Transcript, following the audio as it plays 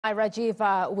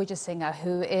Rajiva Wijesinha,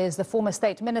 who is the former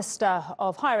State Minister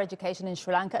of Higher Education in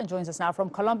Sri Lanka and joins us now from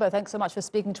Colombo. Thanks so much for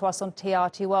speaking to us on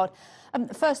TRT World.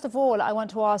 First of all, I want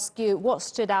to ask you, what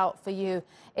stood out for you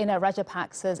in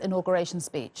Rajapaksa's inauguration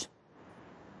speech?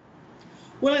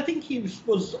 Well, I think he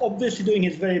was obviously doing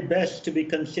his very best to be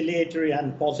conciliatory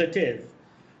and positive.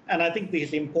 And I think this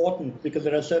is important because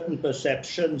there are certain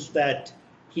perceptions that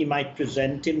he might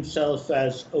present himself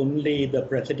as only the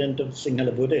president of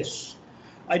Sinhala Buddhists.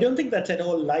 I don't think that's at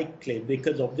all likely,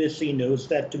 because obviously he knows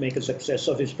that to make a success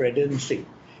of his presidency,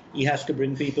 he has to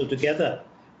bring people together.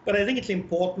 But I think it's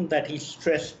important that he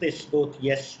stressed this both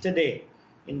yesterday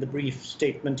in the brief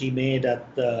statement he made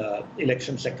at the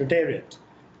election secretariat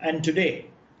and today.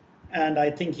 And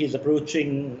I think he's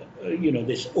approaching,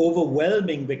 this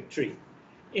overwhelming victory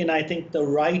in, I think, the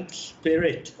right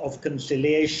spirit of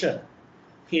conciliation.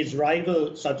 His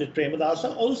rival, Sajith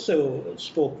Premadasa, also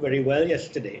spoke very well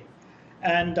yesterday.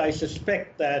 And I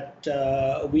suspect that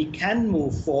we can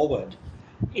move forward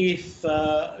if,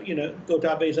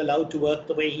 Gotabaya is allowed to work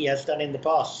the way he has done in the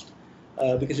past,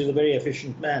 because he's a very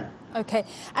efficient man. OK.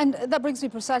 And that brings me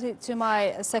precisely to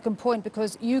my second point,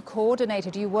 because you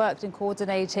worked in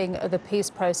coordinating the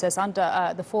peace process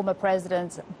under the former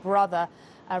president's brother,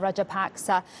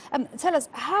 Rajapaksa. Tell us,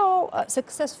 how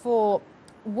successful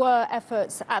were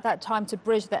efforts at that time to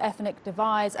bridge the ethnic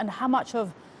divides, and how much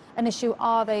of an issue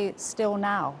are they still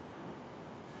now?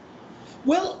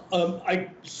 Well, I'd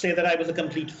say that I was a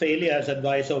complete failure as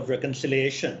advisor of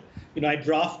reconciliation. I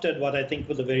drafted what I think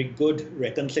was a very good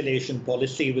reconciliation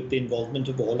policy with the involvement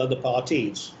of all other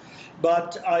parties.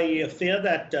 But I fear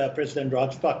that President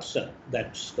Rajapaksa,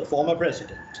 that's the former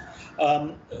president,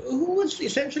 who was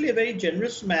essentially a very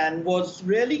generous man, was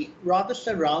really rather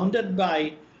surrounded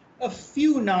by a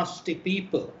few nasty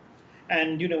people.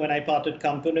 And, when I parted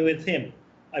company with him,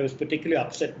 I was particularly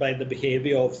upset by the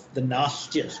behavior of the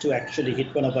nastiest who actually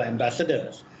hit one of our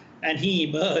ambassadors. And he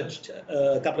emerged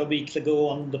a couple of weeks ago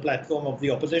on the platform of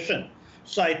the opposition.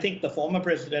 So I think the former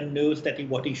president knows that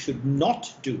what he should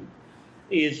not do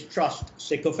is trust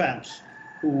sycophants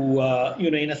who,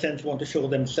 in a sense, want to show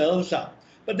themselves up.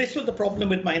 But this was the problem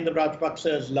with Mahinda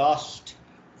Rajapaksa's last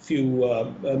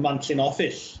few months in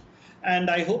office. And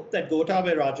I hope that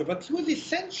Gotabaya Rajapaksa was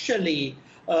essentially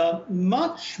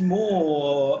much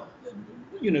more,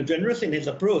 generous in his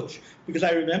approach, because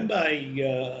I remember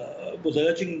I was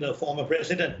urging the former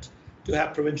president to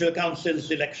have provincial councils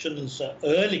elections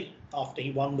early after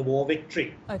he won the war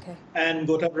victory. Okay. And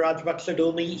Gotabaya Rajapaksa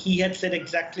told me he had said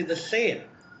exactly the same.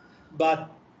 But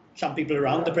some people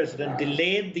around the president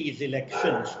delayed these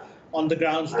elections on the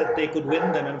grounds that they could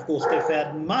win them. And of course, they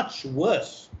fared much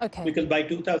worse. Okay. Because by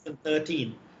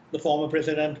 2013, the former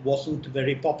president wasn't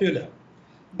very popular.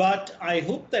 But I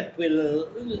hope that we'll,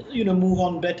 move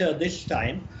on better this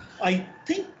time. I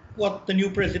think what the new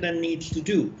president needs to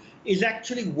do is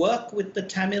actually work with the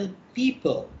Tamil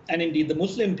people, and indeed the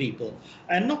Muslim people,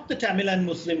 and not the Tamil and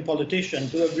Muslim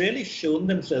politicians who have really shown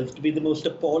themselves to be the most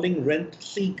appalling rent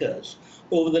seekers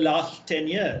over the last 10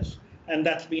 years. And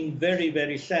that's been very,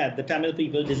 very sad. The Tamil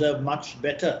people deserve much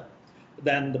better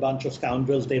than the bunch of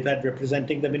scoundrels they've had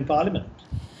representing them in parliament.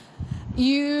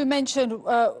 You mentioned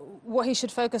what he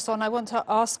should focus on. I want to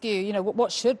ask you,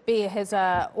 what should be his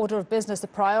order of business, the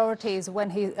priorities when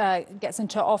he gets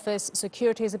into office?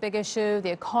 Security is a big issue,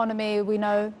 the economy, we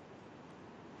know.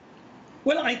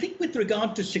 Well, I think with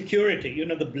regard to security,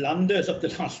 the blunders of the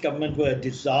last government were a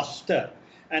disaster.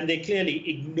 And they clearly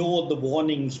ignored the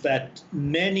warnings that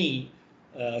many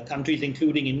countries,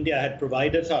 including India, had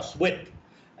provided us with.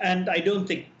 And I don't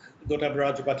think Gotabaya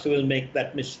Rajapaksa will make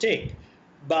that mistake.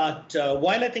 But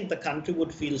while I think the country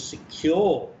would feel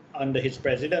secure under his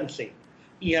presidency,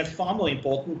 he has far more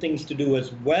important things to do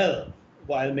as well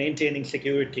while maintaining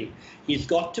security. He's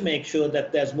got to make sure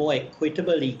that there's more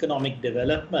equitable economic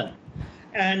development.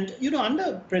 And,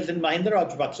 under President Mahinda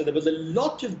Rajapaksa, there was a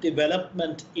lot of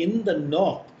development in the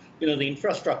north. The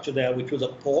infrastructure there, which was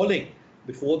appalling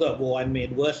before the war and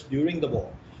made worse during the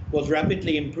war, was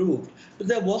rapidly improved. But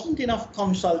there wasn't enough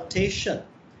consultation.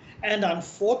 And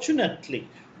unfortunately,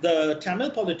 the Tamil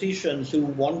politicians who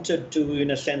wanted to, in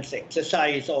a sense,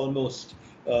 exercise almost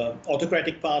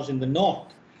autocratic powers in the north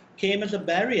came as a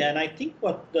barrier. And I think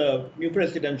what the new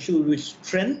president should do is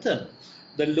strengthen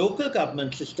the local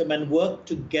government system and work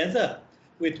together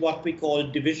with what we call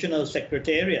divisional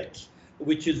secretariats,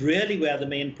 which is really where the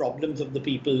main problems of the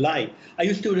people lie. I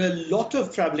used to do a lot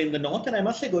of travel in the north, and I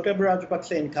must say Gotabaya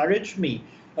Rajapaksa encouraged me.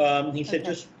 He said,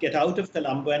 just get out of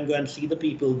Colombo and go and see the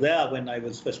people there when I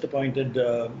was first appointed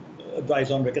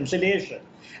advisor on reconciliation.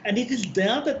 And it is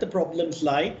there that the problems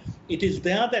lie. It is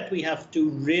there that we have to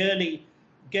really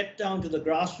get down to the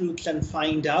grassroots and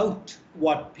find out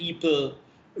what people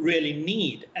really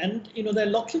need. And there are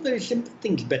lots of very simple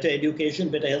things: better education,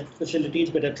 better health facilities,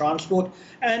 better transport,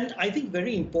 and I think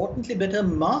very importantly, better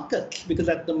markets, because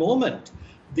at the moment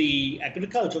the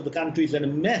agriculture of the country is in a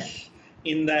mess,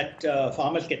 in that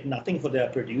farmers get nothing for their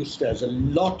produce. There's a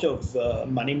lot of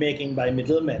money making by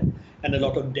middlemen and a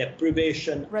lot of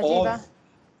deprivation Rajiva?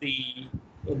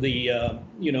 of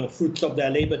the fruits of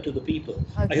their labor to the people.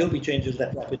 Okay. I hope he changes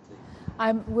that rapidly.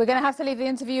 We're going to have to leave the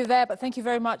interview there, but thank you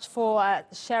very much for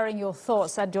sharing your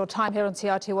thoughts and your time here on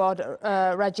TRT World.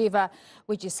 Rajiva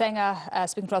Wijesinha,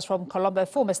 speaking to us from Colombo,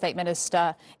 former State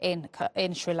Minister in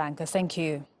Sri Lanka. Thank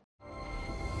you.